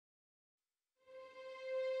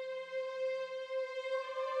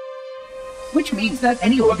which means that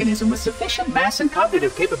any organism with sufficient mass and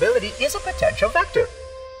cognitive capability is a potential vector.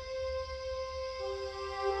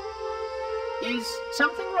 Is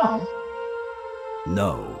something wrong?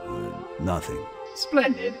 No, nothing.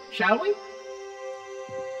 Splendid, shall we?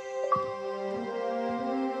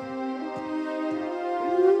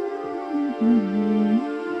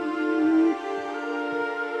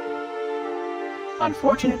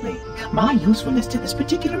 Unfortunately, my usefulness to this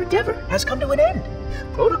particular endeavor has come to an end.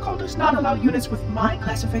 Protocol does not allow units with my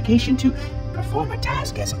classification to perform a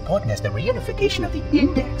task as important as the reunification of the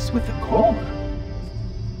index with the core.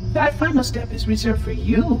 That final step is reserved for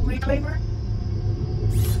you, Reclaimer.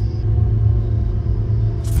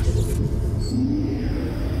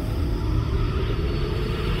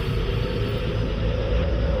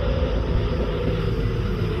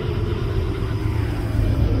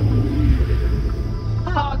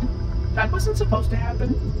 That wasn't supposed to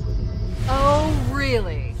happen. Oh,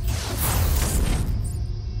 really?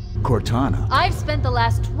 Cortana. I've spent the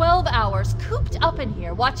last 12 hours cooped up in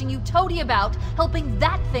here watching you toady about, helping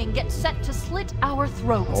that thing get set to slit our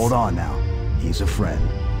throats. Hold on now. He's a friend.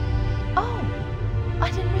 Oh,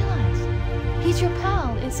 I didn't realize. He's your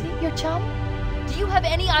pal, is he? Your chum? Do you have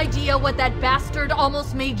any idea what that bastard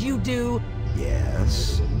almost made you do?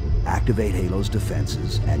 Yes. Activate Halo's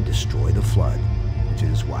defenses and destroy the Flood. Which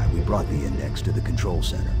is why we brought the index to the control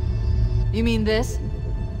center. You mean this?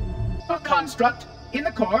 A construct in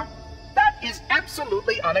the core? That is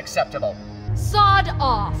absolutely unacceptable. Sod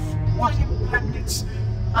off! What impertinence!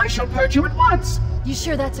 I shall purge you at once! You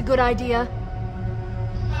sure that's a good idea?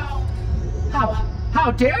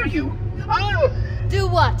 How dare you? Oh! Do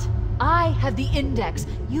what? I have the index.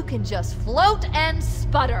 You can just float and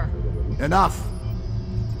sputter. Enough!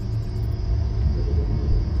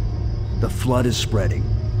 The Flood is spreading.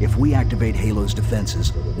 If we activate Halo's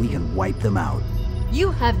defenses, we can wipe them out.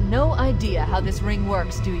 You have no idea how this ring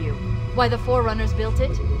works, do you? Why the Forerunners built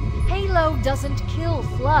it? Halo doesn't kill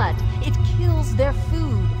Flood. It kills their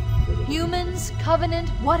food. Humans, Covenant,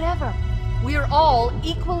 whatever. We're all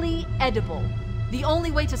equally edible. The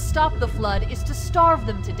only way to stop the Flood is to starve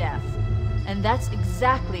them to death. And that's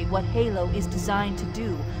exactly what Halo is designed to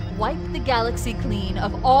do. Wipe the galaxy clean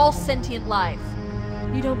of all sentient life.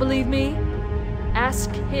 You don't believe me?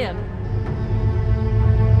 Ask him.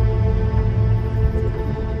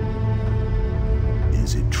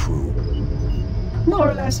 Is it true? More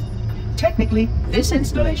or less. Technically, this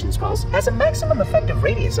installation's pulse has a maximum effective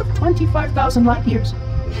radius of 25,000 light years.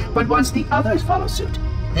 But once the others follow suit,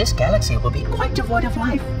 this galaxy will be quite devoid of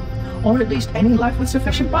life. Or at least any life with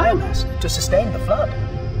sufficient biomass to sustain the Flood.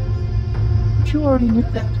 But you already knew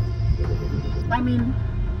that. I mean,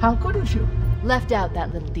 how couldn't you? Left out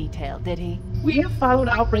that little detail, did he? We have followed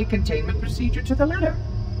outbreak containment procedure to the letter.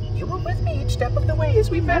 You were with me each step of the way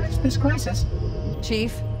as we managed this crisis.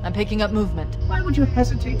 Chief, I'm picking up movement. Why would you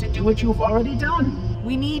hesitate to do what you've already done?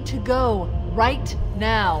 We need to go, right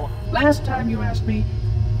now. Last time you asked me,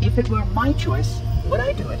 if it were my choice, would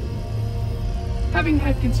I do it? Having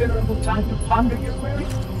had considerable time to ponder your query,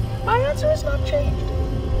 my answer has not changed.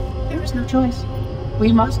 There is no choice.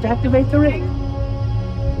 We must activate the ring.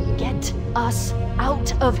 Get us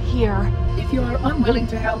out of here. If you are unwilling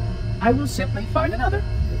to help, I will simply find another.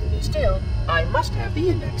 Still, I must have the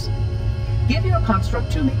index. Give your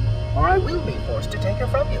construct to me, or I will be forced to take her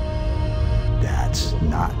from you. That's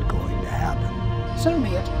not going to happen. So be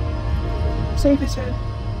it. Save his head.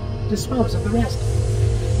 Dispose of the rest.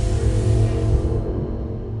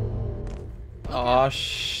 Aw,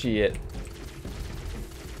 shit.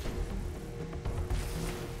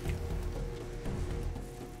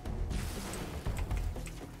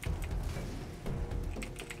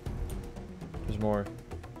 There's more.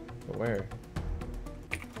 But where?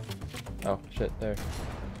 Oh, shit, there.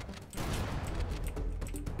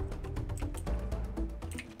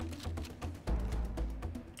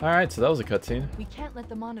 Alright, so that was a cutscene. We can't let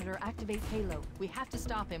the monitor activate Halo. We have to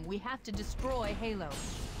stop him. We have to destroy Halo.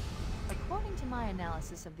 According to my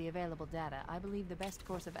analysis of the available data, I believe the best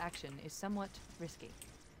course of action is somewhat risky.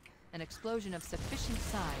 An explosion of sufficient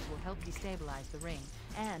size will help destabilize the ring,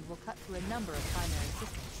 and will cut through a number of primary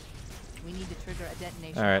systems. We need to trigger a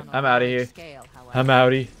detonation. Alright, on a I'm outta large here. Scale, however. I'm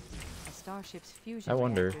outie. A starship's fusion I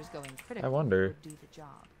wonder. reactors going critical I wonder. would do the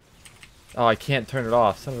job. Oh, I can't turn it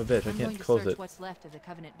off. Son of a bitch, I I'm going can't to close search it. what's left of the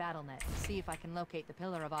Covenant BattleNet and see if I can locate the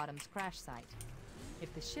Pillar of Autumn's crash site.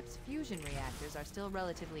 If the ship's fusion reactors are still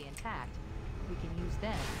relatively intact, we can use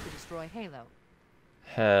them to destroy Halo.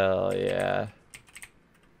 Hell yeah.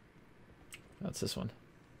 That's this one.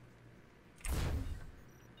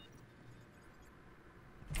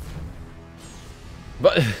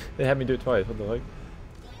 But they had me do it twice. What the fuck?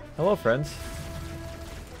 Hello, friends.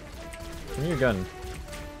 Give me your gun.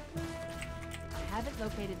 I haven't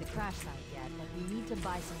located the crash site yet, but we need to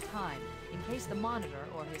buy some time in case the Monitor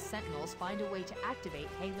or his Sentinels find a way to activate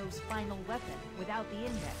Halo's final weapon without the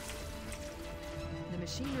index. The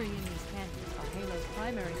machinery in these cannons are Halo's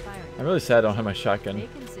primary firing. I'm really sad I don't have my shotgun. They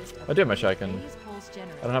consist of I do have my shotgun. phase pulse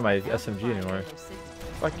generators I don't have my that SMG amplify anymore. Halo's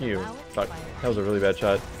signals Fuck and you. allow it to Fuck. fire That was a really bad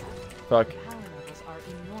shot. phases. Fuck. The power levels are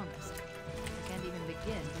enormous. I can't even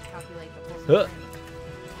begin to calculate the pulse Huh. training.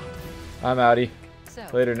 I'm outie. So,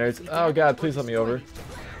 Later, if nerds. we Oh damage god, or please let me destroy over. these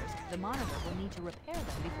generators, the Monitor will need to repair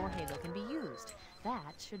them before Halo can be used.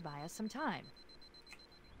 That should buy us some time.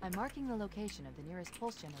 I'm marking the location of the nearest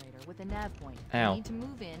pulse generator with a nav point. Ow. We need to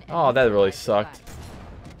move in and Oh, that really neutralize the sucked. device.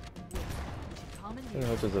 We should commandeer I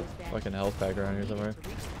hope there's a those bandits fucking health pack around here needed somewhere. to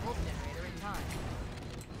reach the pulse generator in time.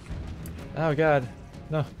 Oh god.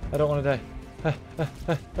 No, I don't want to die.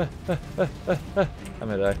 I'm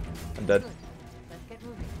gonna die. I'm dead. Good. Let's get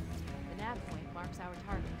moving. The nav point marks our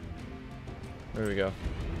target. There we go.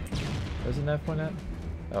 Where's the nav point at?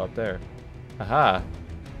 Oh, up there. Aha!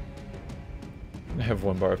 I have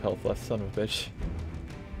 1 bar of health left, son of a bitch.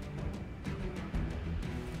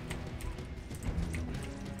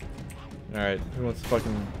 Alright, who wants to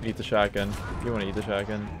fucking eat the shotgun? You want to eat the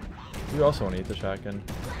shotgun. You also want to eat the shotgun.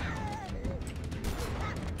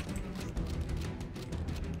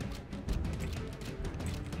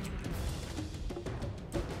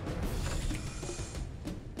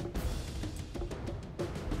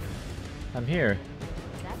 I'm here.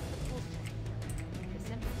 That's the pulse generator. The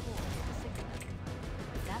central core is the signal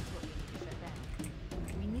amplifier. That's what we need to shut down.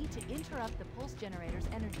 We need to interrupt the pulse generator's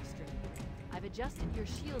energy stream. I've adjusted your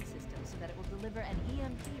shield system so that it will deliver an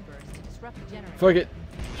EMP burst to disrupt the generator. Fuck it.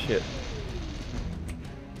 Shit.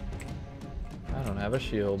 I don't have a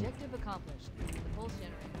shield. Objective accomplished. The pulse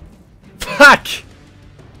generator. Fuck!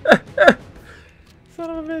 Son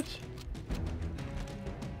of a bitch.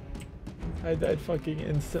 I died fucking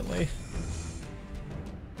instantly.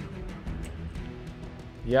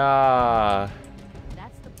 Yeah.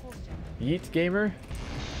 That's the pulse generator. Yeet, gamer.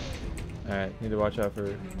 Alright, need to watch out for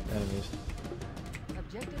enemies.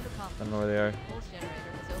 Objective I accomplished. don't know where they are. The pulse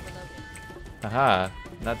generator is overloaded. Aha.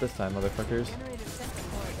 Not this time, motherfuckers. Generator central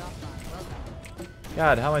core is offline. Well done.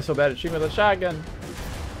 God, how am I so bad at shooting with a shotgun?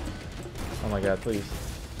 Oh my god, please.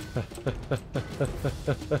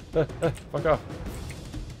 Fuck off.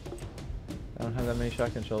 I don't have that many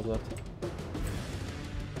shotgun shells left.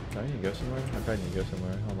 Do I need to go somewhere? I probably need to go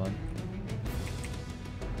somewhere. Hold on.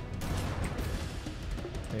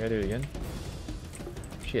 I gotta do it again?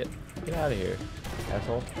 Shit. Get out of here,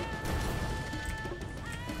 asshole.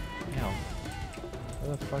 Ow.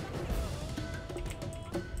 Where the fuck?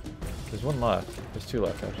 There's 1 left. There's 2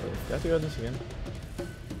 left, actually. Do I have to go in this again?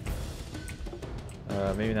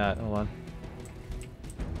 Maybe not. Hold on.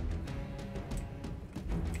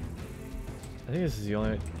 I think this is the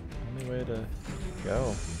only way to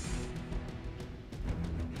go.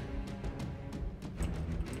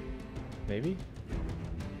 Maybe?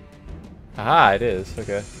 Aha, it is.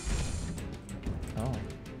 Okay. Oh.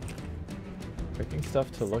 Picking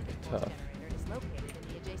stuff to look tough. Generator is located in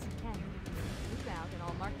the adjacent canyon. Move out and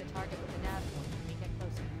I'll mark the target with the nav point when we get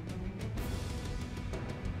closer.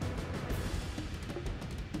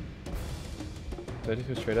 Did I just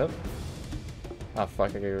go straight up? Ah,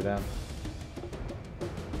 fuck, I gotta go down.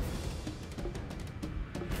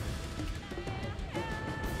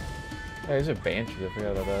 Hey, these are banshees, I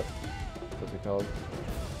forgot about that. That's what they're called.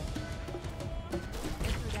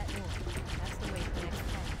 Get through that door. That's the way to the next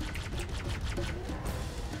canyon.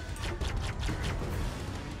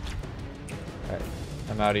 Alright,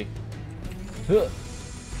 I'm outie. Huh.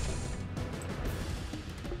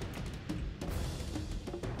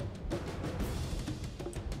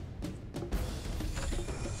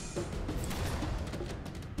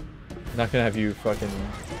 Not gonna have you fucking...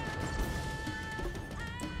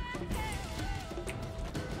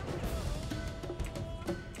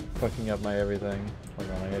 fucking up my everything.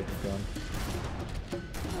 Hold on, I gotta keep going.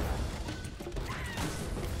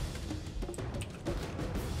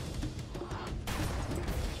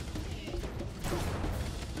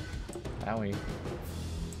 Owie.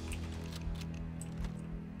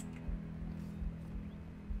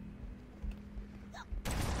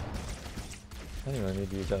 I didn't really need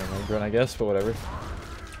to use that on my drone, I guess, but whatever.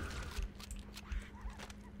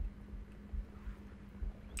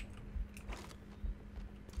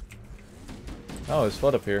 Oh, there's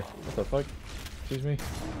flood up here. What the fuck? Excuse me.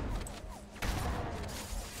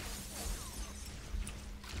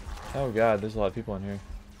 Oh god, there's a lot of people in here.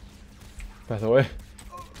 By the way.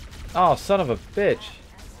 Oh, son of a bitch.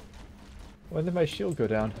 When did my shield go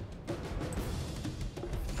down?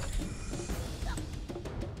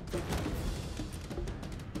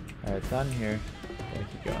 Alright, it's not in here. Gotta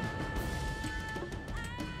keep going.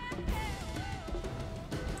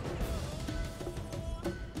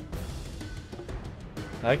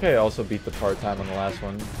 I think I also beat the part time on the last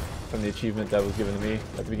one from the achievement that was given to me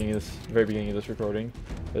at the beginning of this, very beginning of this recording.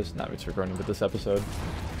 Not this recording, but this episode.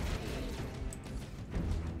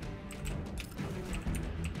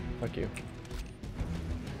 Fuck you.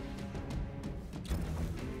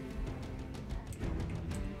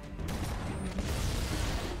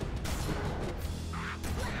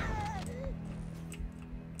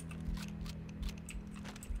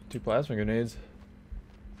 Two plasma grenades.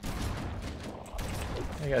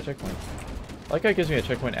 I got a checkpoint. I like how it gives me a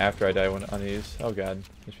checkpoint after I die on these. Oh god,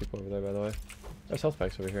 there's people over there by the way. There's health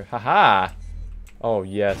packs over here. Haha! Oh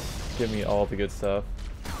yes, give me all the good stuff.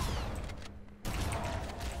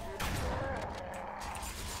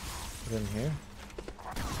 Is it in here?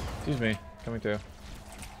 Excuse me, coming through.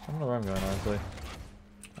 I don't know where I'm going honestly.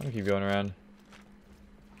 I'm gonna keep going around.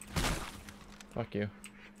 Fuck you.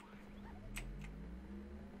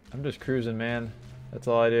 I'm just cruising, man. That's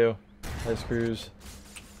all I do. I just cruise.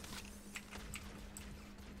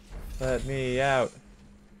 Let me out.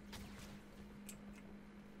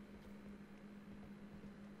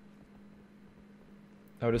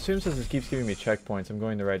 I would assume since it keeps giving me checkpoints, I'm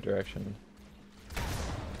going the right direction.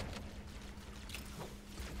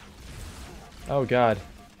 Oh god.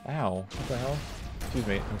 Ow. What the hell? Excuse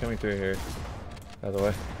me, I'm coming through here. By the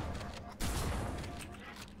way.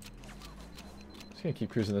 Just gonna keep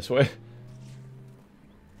cruising this way.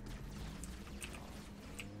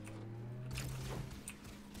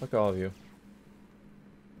 Fuck all of you.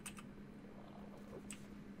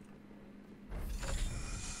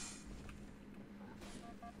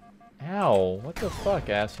 Ow! What the fuck,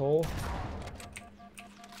 asshole?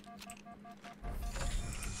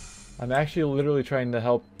 I'm actually literally trying to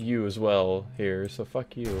help you as well here, so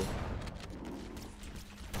fuck you.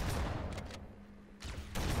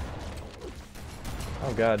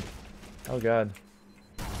 Oh god. Oh god.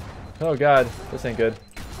 Oh god. This ain't good.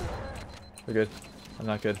 We're good. I'm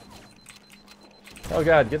not good. Oh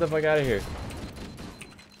god, get the fuck out of here.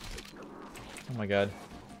 Oh my god.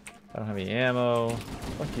 I don't have any ammo.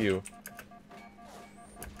 Fuck you.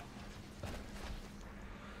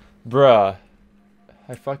 Bruh.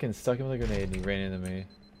 I fucking stuck him with a grenade and he ran into me.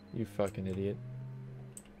 You fucking idiot.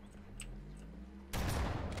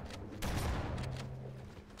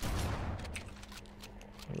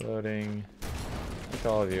 Reloading.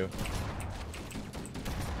 Fuck all of you.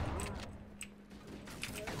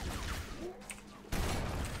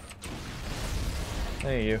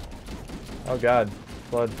 Hey you. Oh god.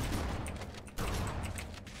 Blood.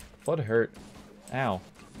 Blood hurt. Ow.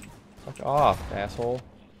 Fuck off, asshole.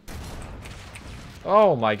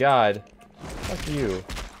 Oh my god. Fuck you.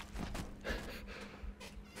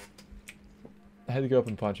 I had to go up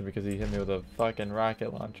and punch him because he hit me with a fucking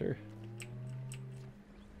rocket launcher.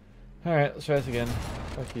 Alright, let's try this again.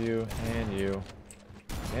 Fuck you, and you.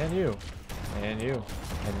 And you. And you.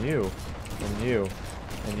 And you. And you.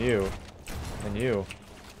 And you. And you.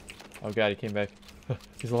 Oh god, he came back.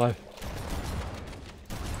 He's alive.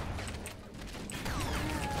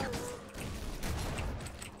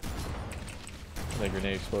 Let that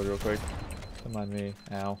grenade explode real quick. Come on me.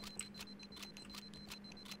 Ow.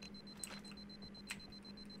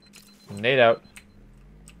 Nade out.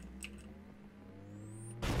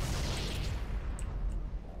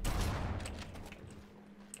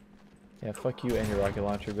 Yeah, fuck you and your rocket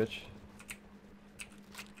launcher, bitch.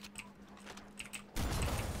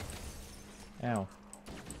 Ow.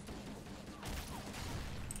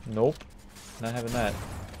 Nope. Not having that.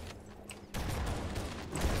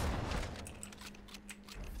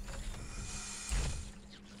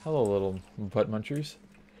 Hello, little butt munchers.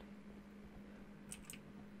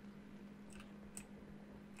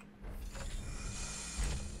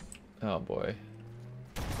 Oh boy.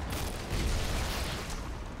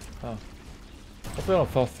 Oh. Hopefully I don't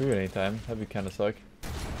fall through anytime. That'd be kinda suck.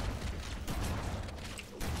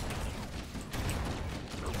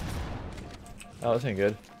 Oh, this ain't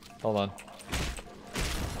good. Hold on.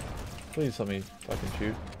 Please let me fucking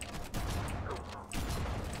shoot.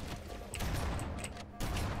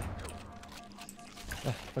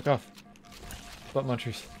 Ah, fuck off. Butt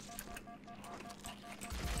munchers.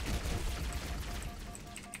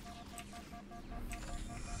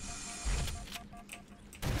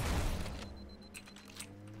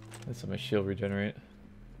 Let's let my shield regenerate.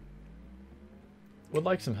 Would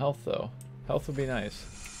like some health though. Health would be nice.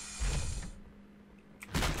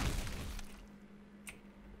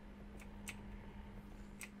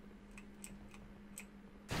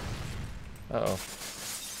 Uh-oh.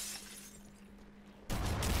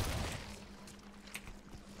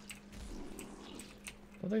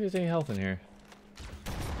 Don't think there's any health in here.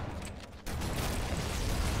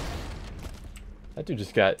 That dude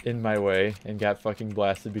just got in my way and got fucking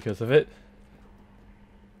blasted because of it.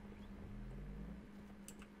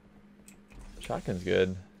 Shotgun's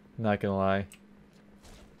good. Not gonna lie.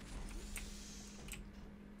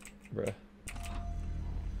 Bruh.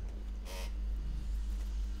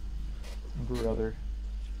 Brother.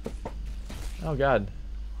 Oh god.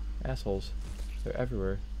 Assholes. They're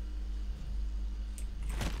everywhere.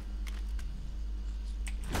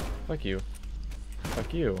 Fuck you.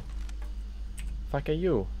 Fuck you. Fuck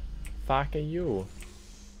you. Fuck you.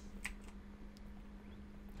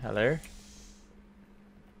 Hello?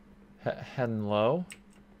 Hello?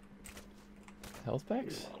 Health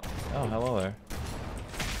packs? Oh, hello there.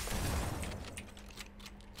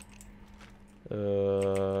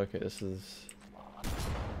 Okay, this is...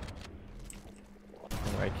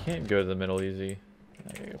 Oh, I can't go to the middle easy.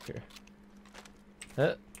 I gotta go up here.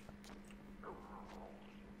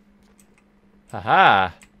 Haha!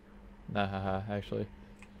 Nah, haha, actually.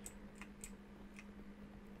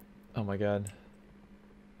 Oh my god.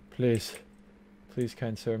 Please. Please,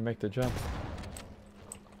 kind sir, make the jump.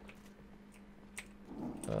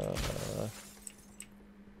 Is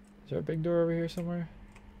there a big door over here somewhere?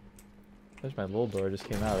 There's my little door I just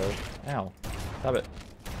came out of. Ow. Stop it.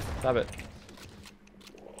 Stop it.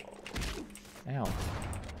 Ow.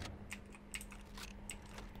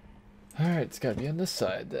 Alright, it's gotta be on this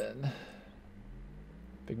side then.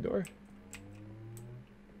 Big door.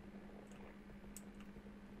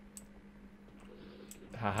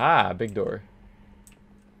 Haha, big door.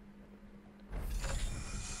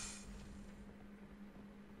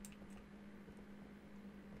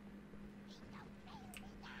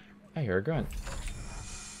 I hear a grunt.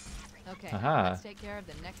 Okay, Aha. let's take care of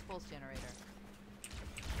the next pulse generator.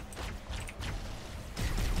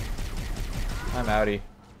 I'm outie.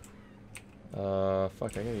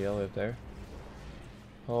 Fuck, I gotta yell up there.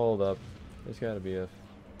 Hold up. There's gotta be a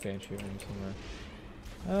banshee room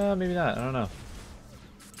somewhere. Maybe not. I don't know.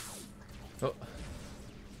 Oh.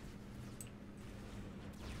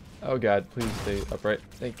 Oh god, please stay upright.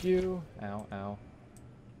 Thank you. Ow, ow.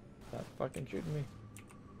 Stop fucking shooting me.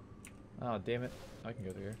 Oh, damn it. I can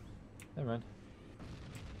go through here. Never mind.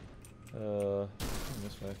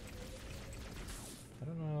 This way. I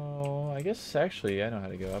don't know. I guess actually I know how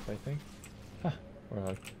to go up, I think. Huh.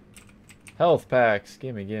 Warthog. Health packs!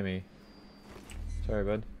 Gimme, gimme. Sorry,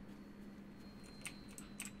 bud.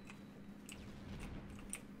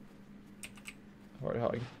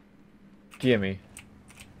 Warthog. Gimme.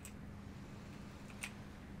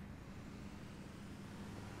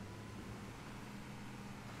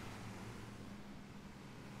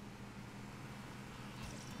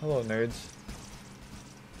 Hello, nerds.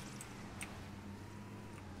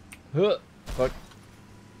 Huh. Fuck.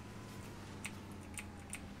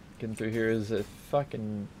 Getting through here is a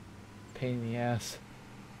fucking pain in the ass.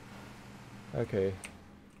 Okay.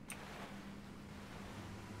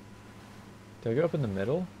 Do I go up in the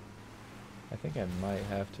middle? I think I might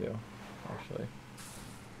have to, actually.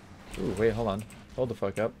 Ooh, wait, hold on. Hold the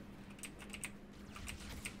fuck up.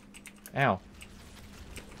 Ow.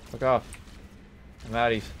 Fuck off. I'm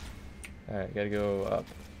outies. Alright, gotta go up.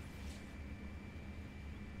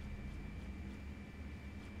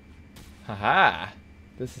 Haha!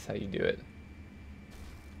 This is how you do it.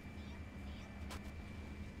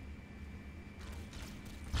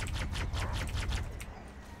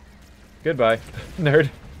 Goodbye,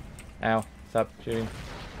 nerd. Ow. Stop shooting.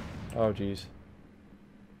 Oh, jeez.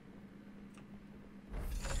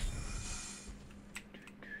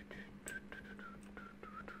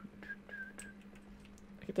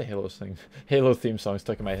 I get the Halo theme song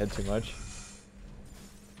stuck in my head too much.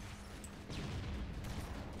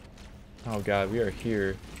 Oh god, we are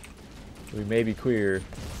here. We may be queer.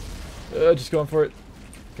 Just going for it.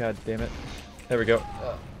 God damn it. There we go.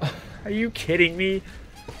 Are you kidding me?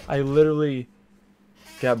 I literally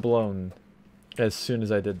got blown as soon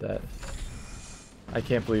as I did that. I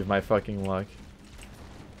can't believe my fucking luck.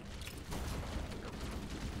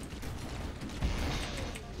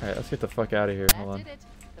 Alright, let's get the fuck out of here. Hold on.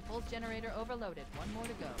 The pulse generator overloaded. One more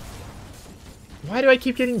to go. Why do I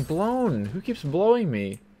keep getting blown? Who keeps blowing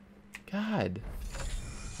me? God.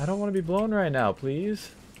 I don't want to be blown right now,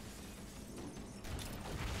 please.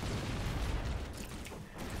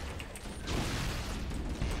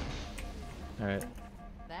 Alright.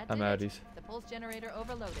 I'm outies. The pulse generator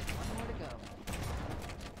overloaded. One more to go.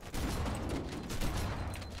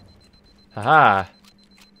 Haha.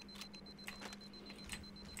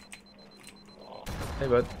 Hey,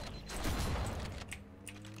 bud.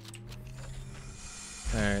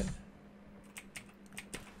 Alright.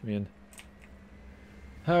 Me in.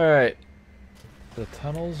 Alright. The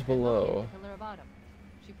tunnels below. Pillar bottom.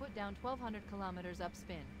 She put down 1,200 kilometers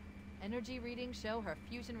upspin. Energy readings show her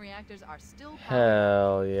fusion reactors are still powered.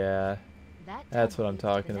 Hell yeah. That's what I'm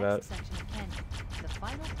tunnel leads to talking the about. next section of canyon. The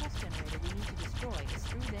final test generator we need to destroy is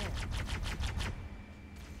through there.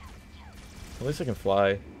 At least I can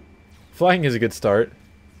fly. Flying is a good start.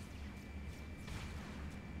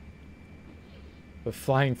 But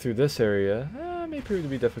flying through this area may prove to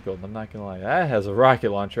be difficult, I'm not gonna lie. That has a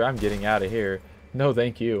rocket launcher. I'm getting out of here. No,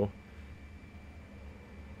 thank you.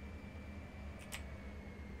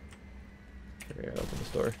 Here, open this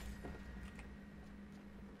door.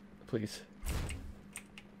 Please.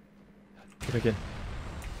 Get back in.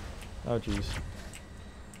 Oh, jeez.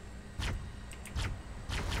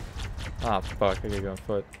 Ah, fuck. I gotta go on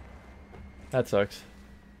foot. That sucks.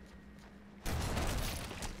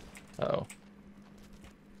 Uh-oh.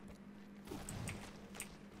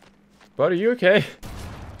 Bud, are you okay?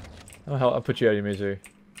 Oh, hell, I'll put you out of your misery.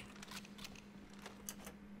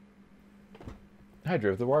 I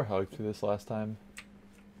drove the Warhog through this last time.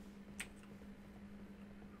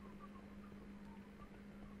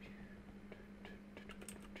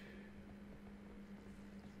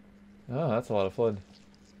 Oh, that's a lot of flood.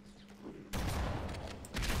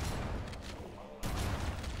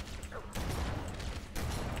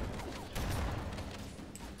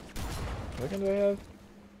 What gun do I have?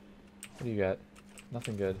 What do you got?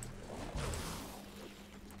 Nothing good.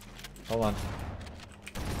 Hold on.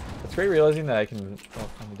 It's great realizing that I can... Oh,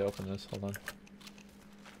 I need to open this. Hold on.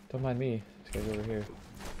 Don't mind me. This guy's over here.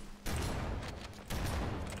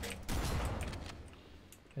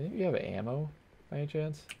 I think you have ammo, by any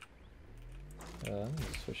chance? Let me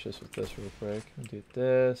switch this with this real quick. I'll do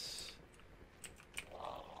this.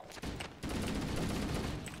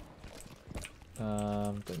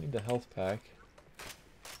 Don't need the health pack.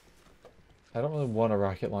 I don't really want a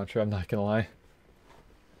rocket launcher, I'm not gonna lie.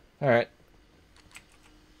 Alright.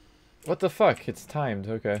 What the fuck? It's timed,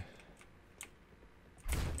 okay.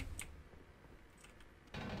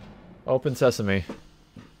 Open sesame.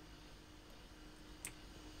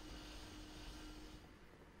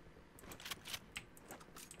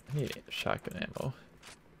 I need shotgun ammo.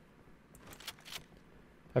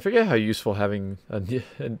 I forget how useful having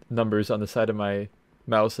numbers on the side of my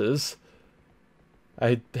mouse is.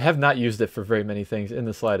 I have not used it for very many things in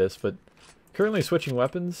the slightest, but currently switching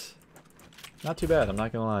weapons, not too bad, I'm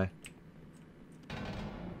not gonna lie.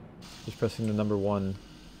 Just pressing the number 1.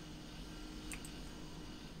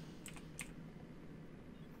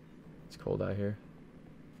 It's cold out here.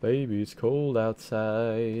 Baby, it's cold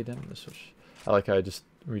outside. I'm gonna switch. I like how I just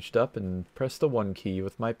reached up and pressed the 1 key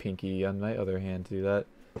with my pinky on my other hand to do that.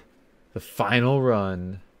 The final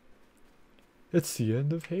run. It's the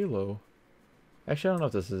end of Halo. Actually, I don't know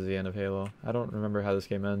if this is the end of Halo. I don't remember how this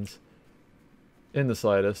game ends. In the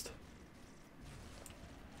slightest.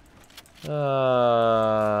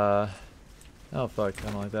 Oh fuck,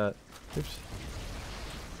 I don't like that. Oops.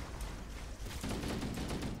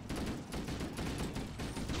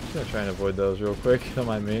 Just gonna try and avoid those real quick, don't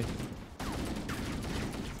mind me.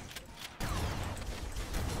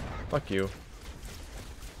 Fuck you.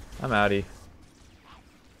 I'm outie.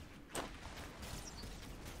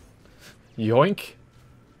 Yoink!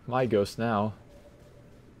 My ghost now.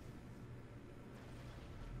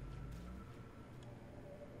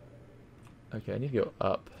 Okay, I need to go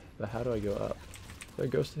up. But how do I go up? Is there a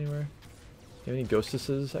ghost anywhere? You have any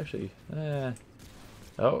ghostesses? Actually, oh,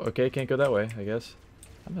 okay, can't go that way, I guess.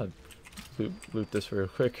 I'm gonna loot this real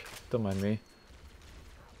quick. Don't mind me.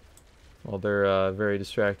 Well, they're very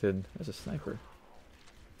distracted. There's a sniper.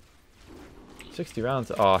 60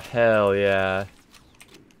 rounds. Oh, hell yeah.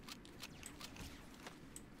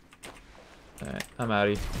 Alright, I'm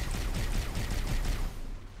outie.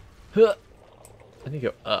 Huh. I need to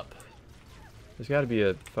go up. There's gotta be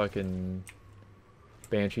a fucking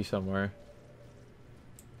banshee somewhere.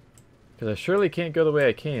 Because I surely can't go the way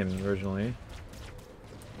I came originally.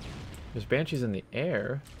 There's banshees in the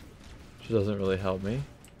air, which doesn't really help me.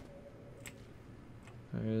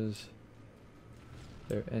 Is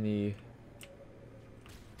there any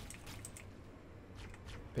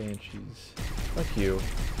banshees? Fuck you.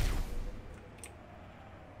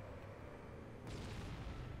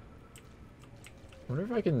 I wonder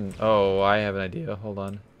if I can... Oh, I have an idea. Hold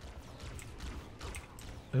on.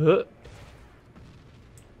 I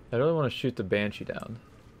really want to shoot the banshee down.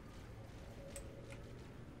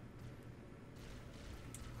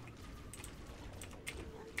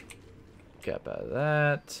 Cap out of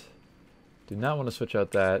that. Do not want to switch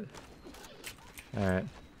out that. Alright.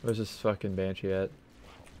 Where's this fucking Banshee at?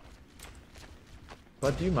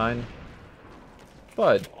 Bud, do you mind?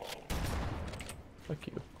 Bud! Fuck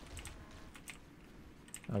you.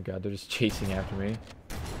 Oh god, they're just chasing after me.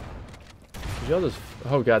 Did y'all just...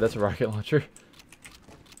 Oh god, that's a rocket launcher.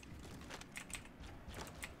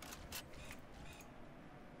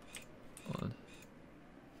 Hold on.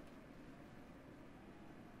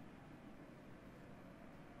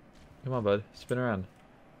 Come on, bud. Spin around.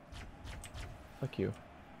 Fuck you.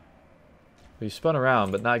 Well, you spun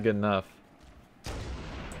around, but not good enough.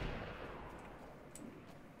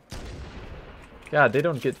 God, they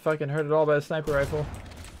don't get fucking hurt at all by a sniper rifle.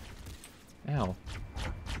 Ow.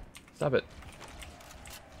 Stop it.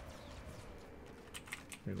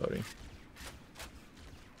 Reloading.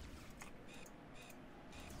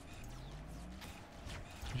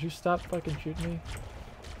 Did you stop fucking shooting me?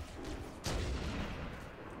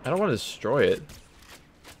 I don't want to destroy it.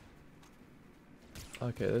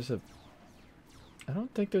 Okay, there's a... I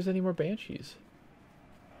don't think there's any more Banshees.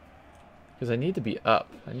 Because I need to be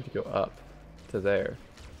up. I need to go up to there.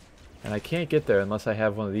 And I can't get there unless I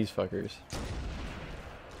have one of these fuckers.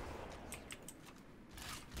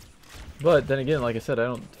 But then again, like I said, I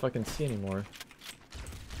don't fucking see anymore.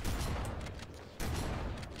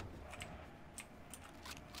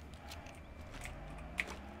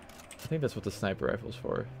 I think that's what the sniper rifle's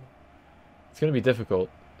for. It's gonna be difficult.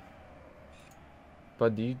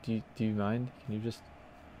 Bud, do you mind? Can you just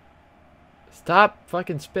stop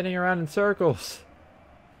fucking spinning around in circles?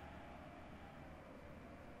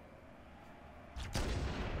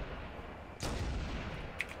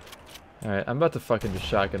 Alright, I'm about to fucking just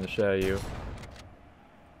shotgun the shit out of you.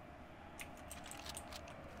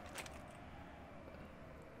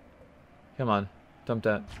 Come on, dump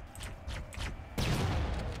that.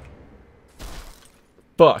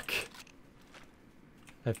 Fuck!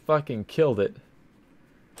 I fucking killed it.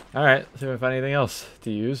 Alright, let's see if I find anything else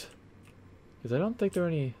to use. Because I don't think there were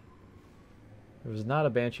any... There was not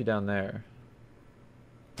a Banshee down there.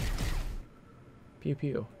 Pew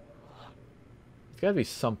pew. There's gotta be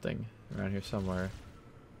something around here somewhere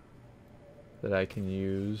that I can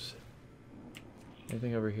use.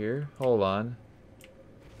 Anything over here? Hold on.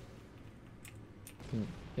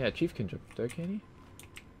 Yeah, Chief can jump there, can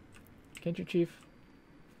he? Can't you, Chief?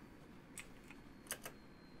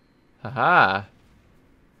 Haha!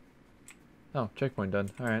 Oh, checkpoint done.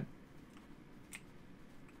 Alright.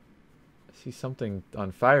 I see something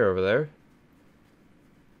on fire over there.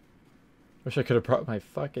 Wish I could have brought my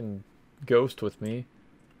fucking ghost with me.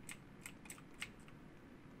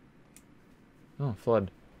 Oh, flood.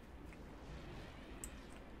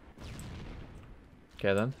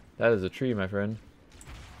 Okay then. That is a tree, my friend.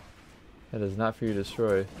 That is not for you to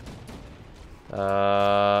destroy.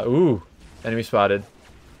 Ooh! Enemy spotted.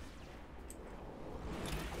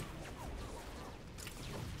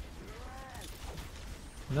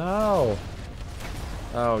 No!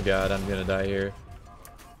 Oh god, I'm gonna die here.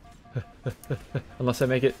 Unless I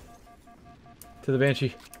make it to the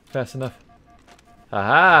Banshee fast enough.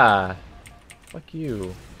 Haha! Fuck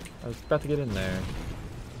you. I was about to get in there.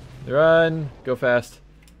 Run! Go fast.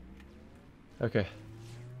 Okay.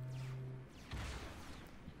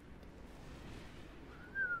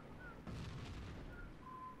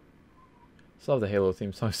 Still have the Halo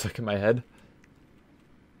theme song stuck in my head.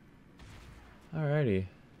 Alrighty.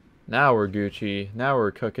 Now we're Gucci. Now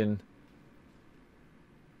we're cooking.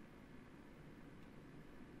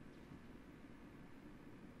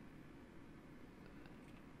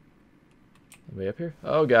 Anybody up here?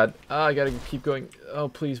 Oh god. Oh, I gotta keep going. Oh,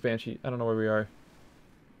 please, Banshee. I don't know where we are.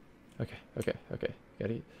 Okay, okay, okay.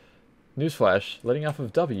 Gotta eat. Newsflash. Letting off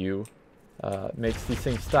of W makes these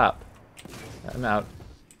things stop. I'm out.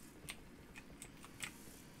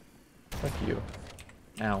 Fuck you.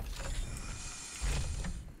 Ow.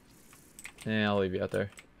 Yeah, I'll leave you out there.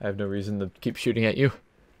 I have no reason to keep shooting at you.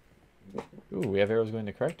 Ooh, we have arrows going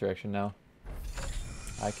the correct direction now.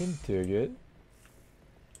 I can dig it.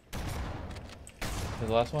 Here's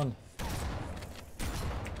the last one.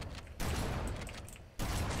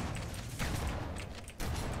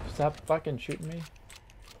 Stop fucking shooting me.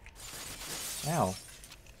 Ow.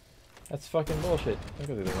 That's fucking bullshit. Don't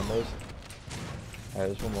go through the windows. Alright,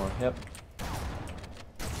 there's one more. Yep.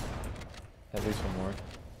 At least one more.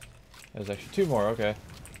 There's actually two more, okay.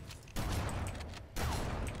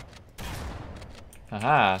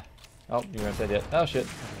 Haha! Oh, you weren't dead yet. Oh shit.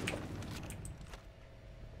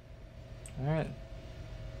 Alright.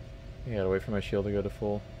 I gotta wait for my shield to go to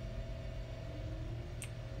full.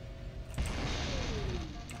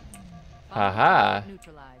 Haha!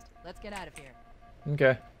 Neutralized. Let's get out of here.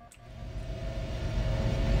 Okay.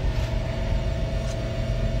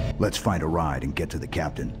 Let's find a ride and get to the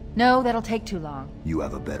captain. No, that'll take too long. You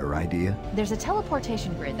have a better idea? There's a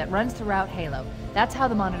teleportation grid that runs throughout Halo. That's how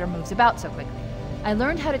the monitor moves about so quickly. I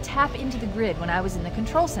learned how to tap into the grid when I was in the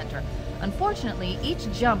control center. Unfortunately, each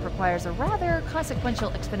jump requires a rather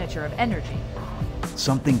consequential expenditure of energy.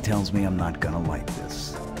 Something tells me I'm not gonna like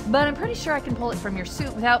this. But I'm pretty sure I can pull it from your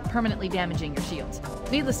suit without permanently damaging your shields.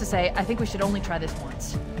 Needless to say, I think we should only try this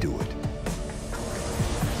once. Do it.